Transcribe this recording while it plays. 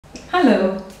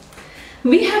Hello.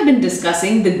 We have been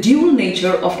discussing the dual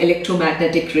nature of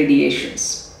electromagnetic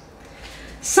radiations.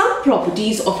 Some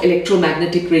properties of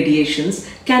electromagnetic radiations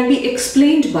can be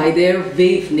explained by their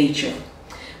wave nature,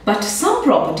 but some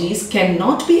properties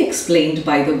cannot be explained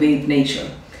by the wave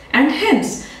nature, and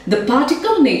hence the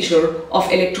particle nature of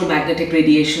electromagnetic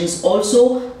radiations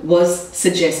also was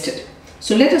suggested.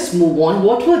 So let us move on.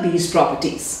 What were these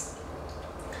properties?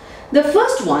 The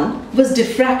first one was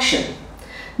diffraction.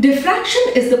 Diffraction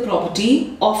is the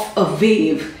property of a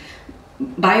wave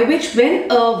by which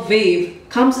when a wave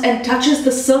comes and touches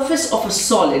the surface of a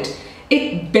solid,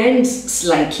 it bends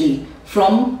slightly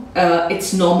from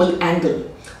its normal angle.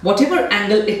 Whatever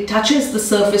angle it touches the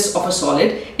surface of a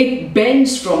solid, it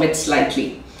bends from it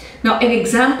slightly. Now, an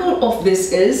example of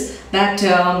this is that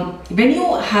when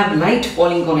you have light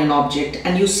falling on an object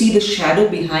and you see the shadow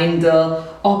behind the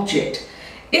object,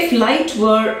 if light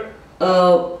were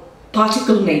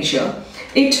particle nature,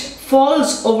 it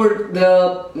falls over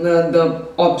the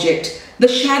object. The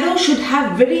shadow should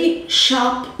have very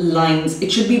sharp lines.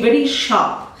 It should be very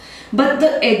sharp. But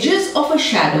the edges of a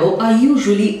shadow are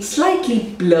usually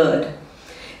slightly blurred.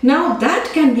 Now that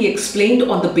can be explained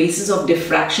on the basis of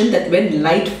diffraction, that when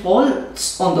light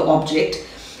falls on the object,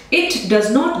 it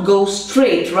does not go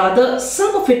straight. Rather,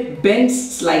 some of it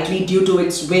bends slightly due to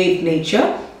its wave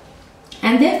nature,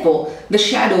 and therefore the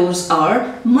shadows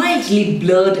are mildly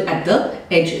blurred at the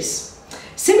edges.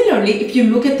 Similarly, if you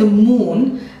look at the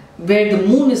moon, where the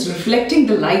moon is reflecting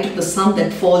the light of the sun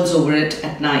that falls over it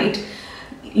at night,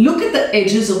 look at the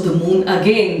edges of the moon.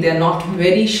 Again, they are not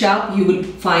very sharp. You will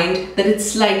find that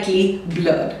it's slightly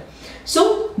blurred.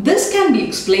 So this can be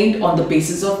explained on the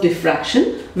basis of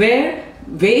diffraction, where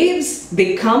waves,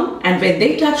 they come and when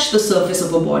they touch the surface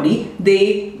of a body,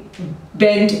 they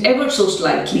bend ever so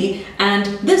slightly, and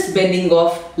this bending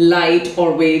of light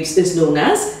or waves is known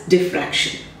as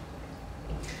diffraction.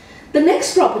 The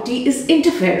next property is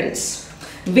interference.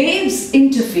 Waves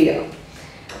interfere.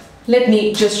 Let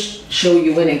me just show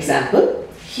you an example.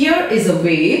 Here is a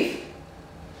wave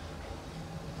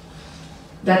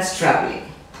that's traveling,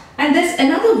 and there's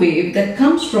another wave that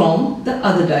comes from the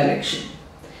other direction.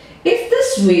 If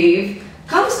this wave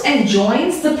comes and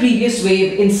joins the previous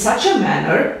wave in such a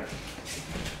manner,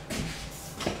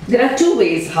 there are two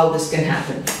ways how this can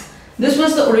happen. This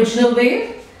was the original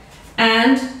wave,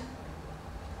 and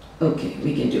okay,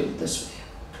 we can do it this way.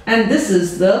 And this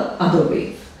is the other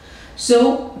wave.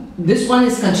 So this one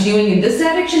is continuing in this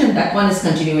direction and that one is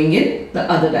continuing in the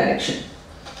other direction.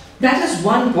 That is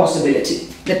one possibility,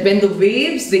 that when the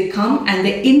waves, they come and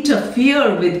they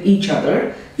interfere with each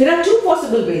other, there are two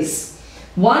possible ways.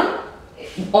 One,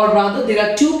 or rather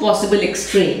there are two possible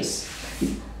extremes.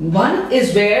 One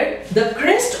is where the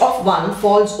crest of one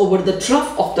falls over the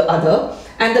trough of the other,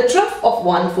 and the trough of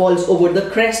one falls over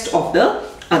the crest of the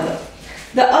other.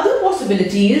 The other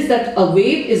possibility is that a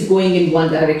wave is going in one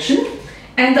direction,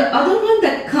 and the other one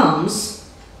that comes,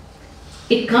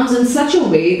 it comes in such a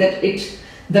way that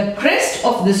the crest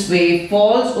of this wave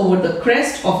falls over the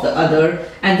crest of the other,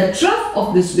 and the trough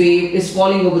of this wave is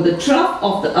falling over the trough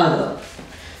of the other.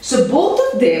 So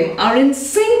both of them are in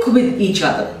sync with each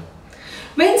other.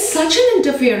 When such an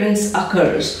interference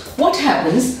occurs, what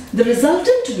happens? The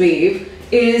resultant wave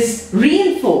is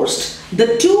reinforced.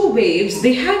 The two waves,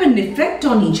 they have an effect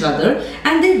on each other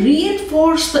and they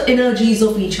reinforce the energies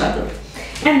of each other.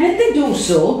 And when they do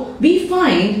so, we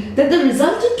find that the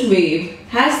resultant wave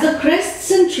has the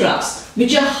crests and troughs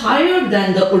which are higher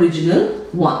than the original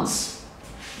ones.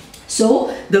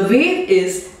 So the wave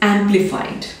is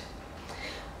amplified.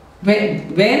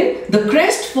 When the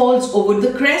crest falls over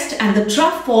the crest and the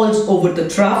trough falls over the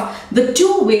trough, the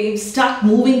two waves start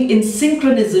moving in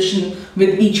synchronization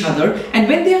with each other, and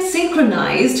when they are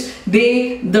synchronized,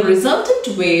 the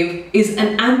resultant wave is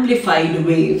an amplified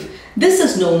wave. This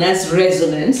is known as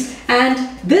resonance, and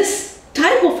this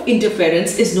type of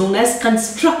interference is known as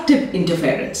constructive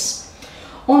interference.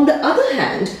 On the other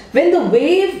hand, when the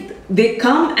wave, they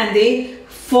come and they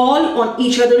fall on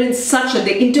each other in such a,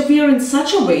 they interfere in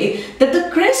such a way that the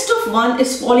crest of one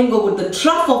is falling over the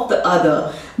trough of the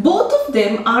other. Both of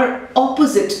them are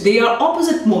opposite. They are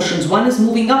opposite motions. One is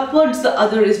moving upwards, the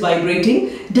other is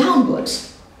vibrating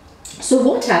downwards. So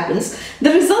what happens?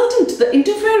 The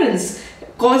interference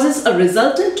causes a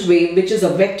resultant wave, which is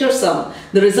a vector sum.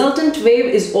 The resultant wave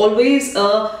is always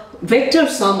a vector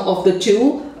sum of the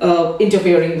two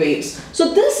interfering waves.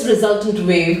 So this resultant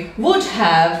wave would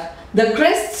have the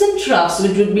crests and troughs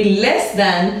which would be less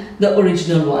than the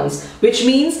original ones, which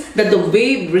means that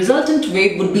the resultant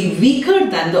wave would be weaker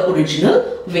than the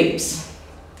original waves.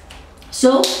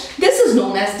 So this is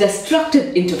known as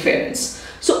destructive interference.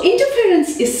 So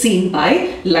interference is seen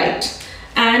by light.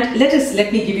 And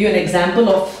let me give you an example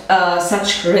of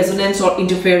such resonance or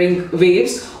interfering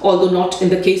waves, although not in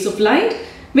the case of light.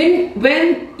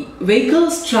 When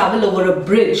vehicles travel over a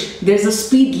bridge, there's a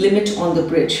speed limit on the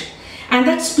bridge. And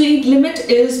that speed limit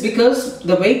is because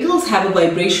the vehicles have a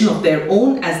vibration of their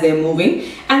own as they're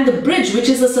moving, and the bridge, which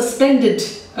is a suspended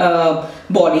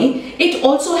body, it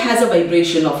also has a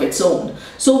vibration of its own.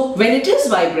 So when it is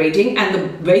vibrating and the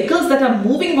vehicles that are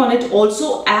moving on it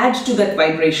also add to that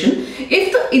vibration,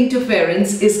 if the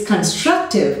interference is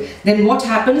constructive, then what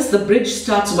happens? The bridge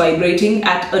starts vibrating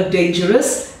at a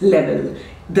dangerous level.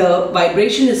 The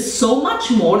vibration is so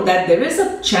much more that there is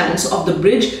a chance of the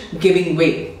bridge giving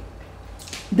way.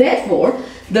 Therefore,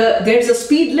 there's a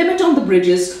speed limit on the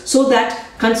bridges so that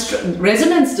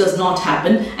resonance does not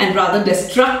happen, and rather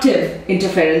destructive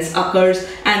interference occurs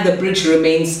and the bridge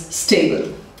remains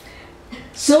stable.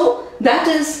 So that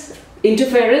is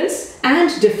interference and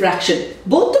diffraction,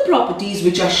 both the properties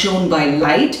which are shown by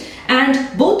light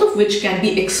and both of which can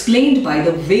be explained by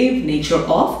the wave nature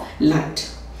of light.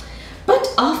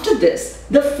 But after this,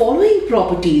 the following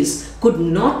properties could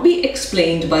not be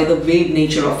explained by the wave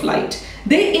nature of light.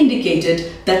 They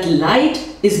indicated that light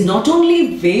is not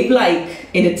only wave-like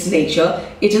in its nature,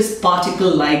 it is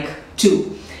particle-like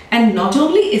too. And not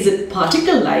only is it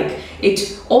particle-like,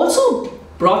 it also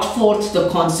brought forth the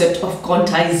concept of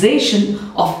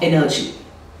quantization of energy.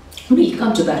 We'll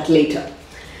come to that later.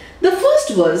 The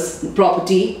first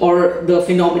property or the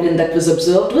phenomenon that was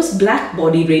observed was black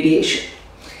body radiation.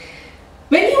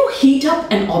 When you heat up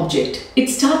an object, it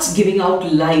starts giving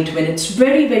out light when it's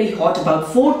very, very hot,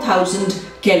 about 4000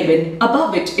 Kelvin.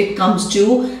 Above it, it comes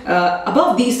to,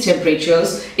 above these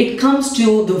temperatures, it comes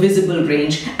to the visible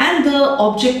range, and the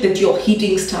object that you're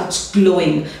heating starts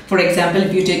glowing. For example,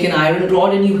 if you take an iron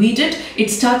rod and you heat it, it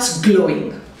starts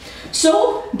glowing.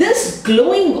 So this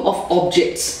glowing of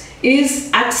objects is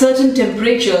at certain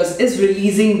temperatures is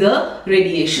releasing the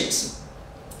radiations.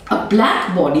 A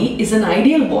black body is an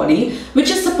ideal body which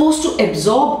is supposed to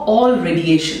absorb all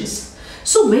radiations.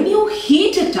 So when you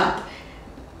heat it up,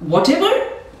 whatever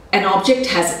an object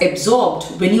has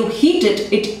absorbed, when you heat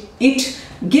it, it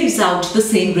gives out the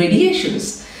same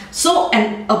radiations. So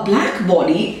a black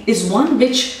body is one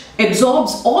which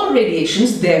absorbs all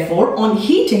radiations. Therefore, on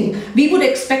heating, we would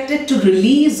expect it to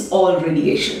release all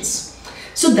radiations.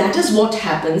 So that is what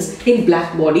happens in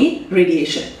black body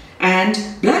radiation. And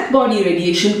black body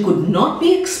radiation could not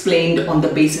be explained on the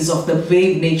basis of the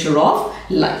wave nature of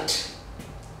light.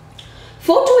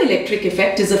 Photoelectric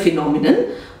effect is a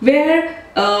phenomenon where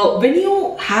when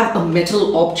you have a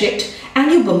metal object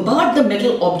and you bombard the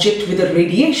metal object with a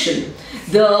radiation,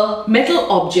 the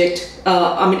metal object,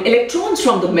 electrons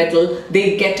from the metal,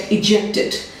 they get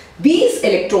ejected. These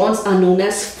electrons are known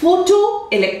as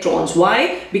photoelectrons.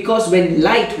 Why? Because when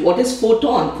light, what is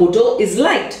photon? Photo is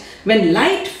light. When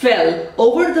light fell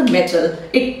over the metal,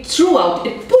 it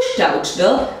pushed out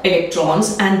the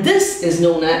electrons, and this is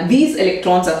known as, these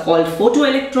electrons are called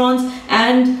photoelectrons,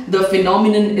 and the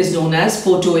phenomenon is known as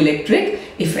photoelectric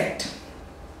effect.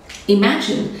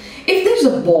 Imagine if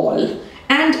there's a ball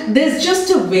and there's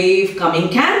just a wave coming.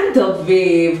 Can the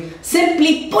wave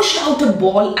simply push out a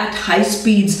ball at high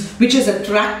speeds which is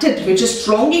attracted, which is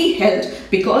strongly held,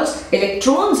 because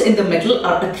electrons in the metal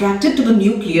are attracted to the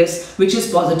nucleus which is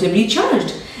positively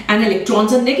charged and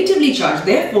electrons are negatively charged.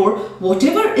 Therefore,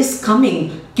 whatever is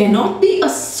coming cannot be a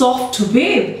soft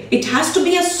wave. It has to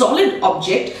be a solid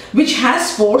object which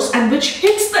has force and which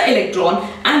hits the electron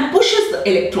and pushes the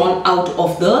electron out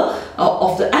of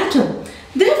the atom.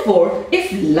 Therefore, if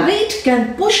light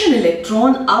can push an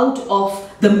electron out of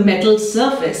the metal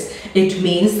surface, it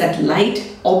means that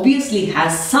light obviously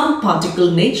has some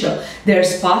particle nature.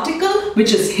 There's particle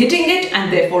which is hitting it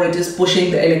and therefore it is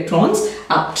pushing the electrons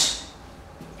out.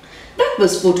 That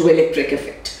was photoelectric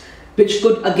effect, which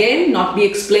could again not be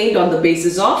explained on the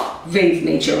basis of wave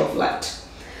nature of light.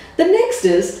 The next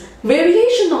is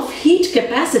variation of heat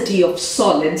capacity of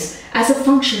solids as a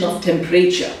function of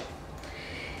temperature.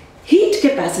 Heat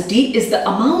capacity is the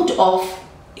amount of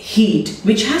heat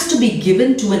which has to be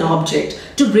given to an object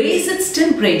to raise its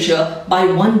temperature by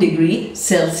 1 degree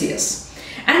Celsius.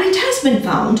 And it has been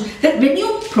found that when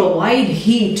you provide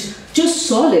heat to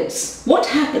solids, what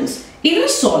happens? In a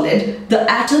solid, the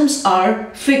atoms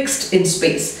are fixed in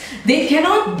space. They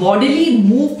cannot bodily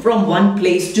move from one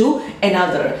place to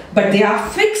another, but they are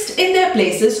fixed in their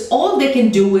places. All they can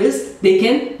do is they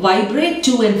can vibrate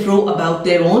to and fro about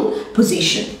their own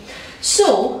position.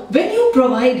 So when you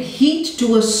provide heat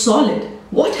to a solid,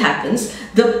 what happens,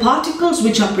 the particles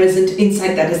which are present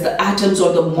inside, that is the atoms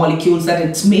or the molecules that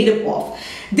it's made up of,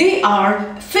 they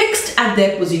are fixed at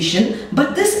their position,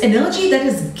 but this energy that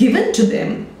is given to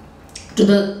them, to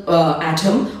the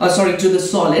to the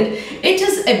solid, it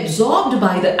is absorbed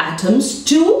by the atoms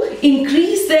to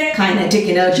increase their kinetic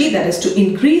energy, that is to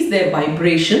increase their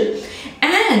vibration,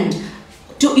 and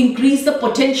to increase the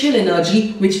potential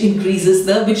energy, which raises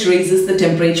the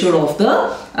temperature of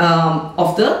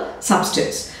the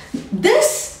substance.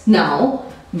 This now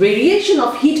variation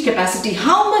of heat capacity,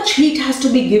 how much heat has to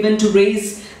be given to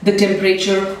raise the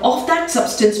temperature of that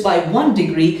substance by 1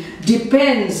 degree,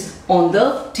 depends on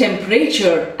the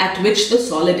temperature at which the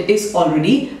solid is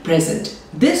already present.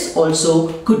 This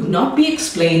also could not be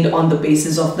explained on the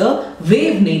basis of the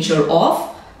wave nature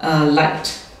of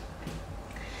light.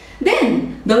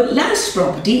 Then the last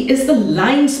property is the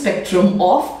line spectrum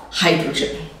of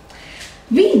hydrogen.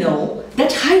 We know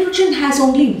that hydrogen has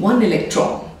only one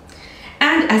electron.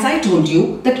 And as I told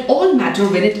you, that all matter,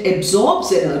 when it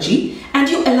absorbs energy and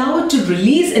you allow it to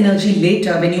release energy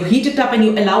later, when you heat it up and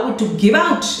you allow it to give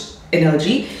out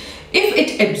energy, if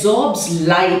it absorbs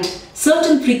light,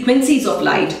 certain frequencies of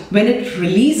light, when it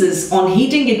releases on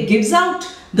heating, it gives out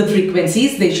the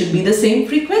frequencies, they should be the same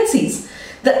frequencies.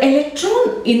 The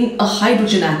electron in a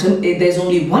hydrogen atom, there's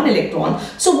only one electron,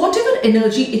 so whatever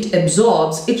energy it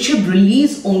absorbs, it should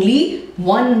release only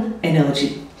one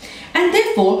energy. And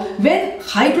therefore,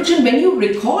 when you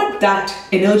record that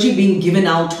energy being given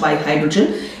out by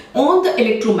hydrogen on the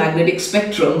electromagnetic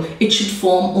spectrum, it should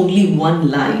form only one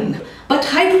line. But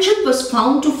hydrogen was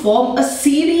found to form a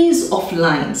series of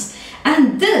lines,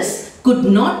 and this could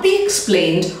not be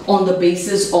explained on the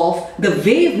basis of the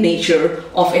wave nature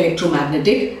of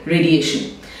electromagnetic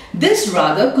radiation. This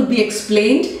rather could be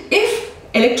explained if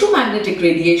electromagnetic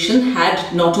radiation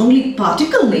had not only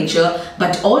particle nature,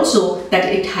 but also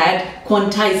that it had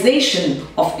quantization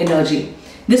of energy.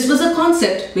 This was a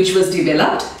concept which was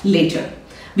developed later.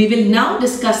 We will now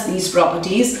discuss these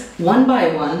properties one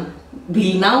by one.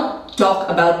 We'll now talk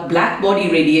about black body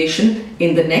radiation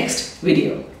in the next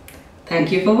video.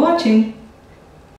 Thank you for watching.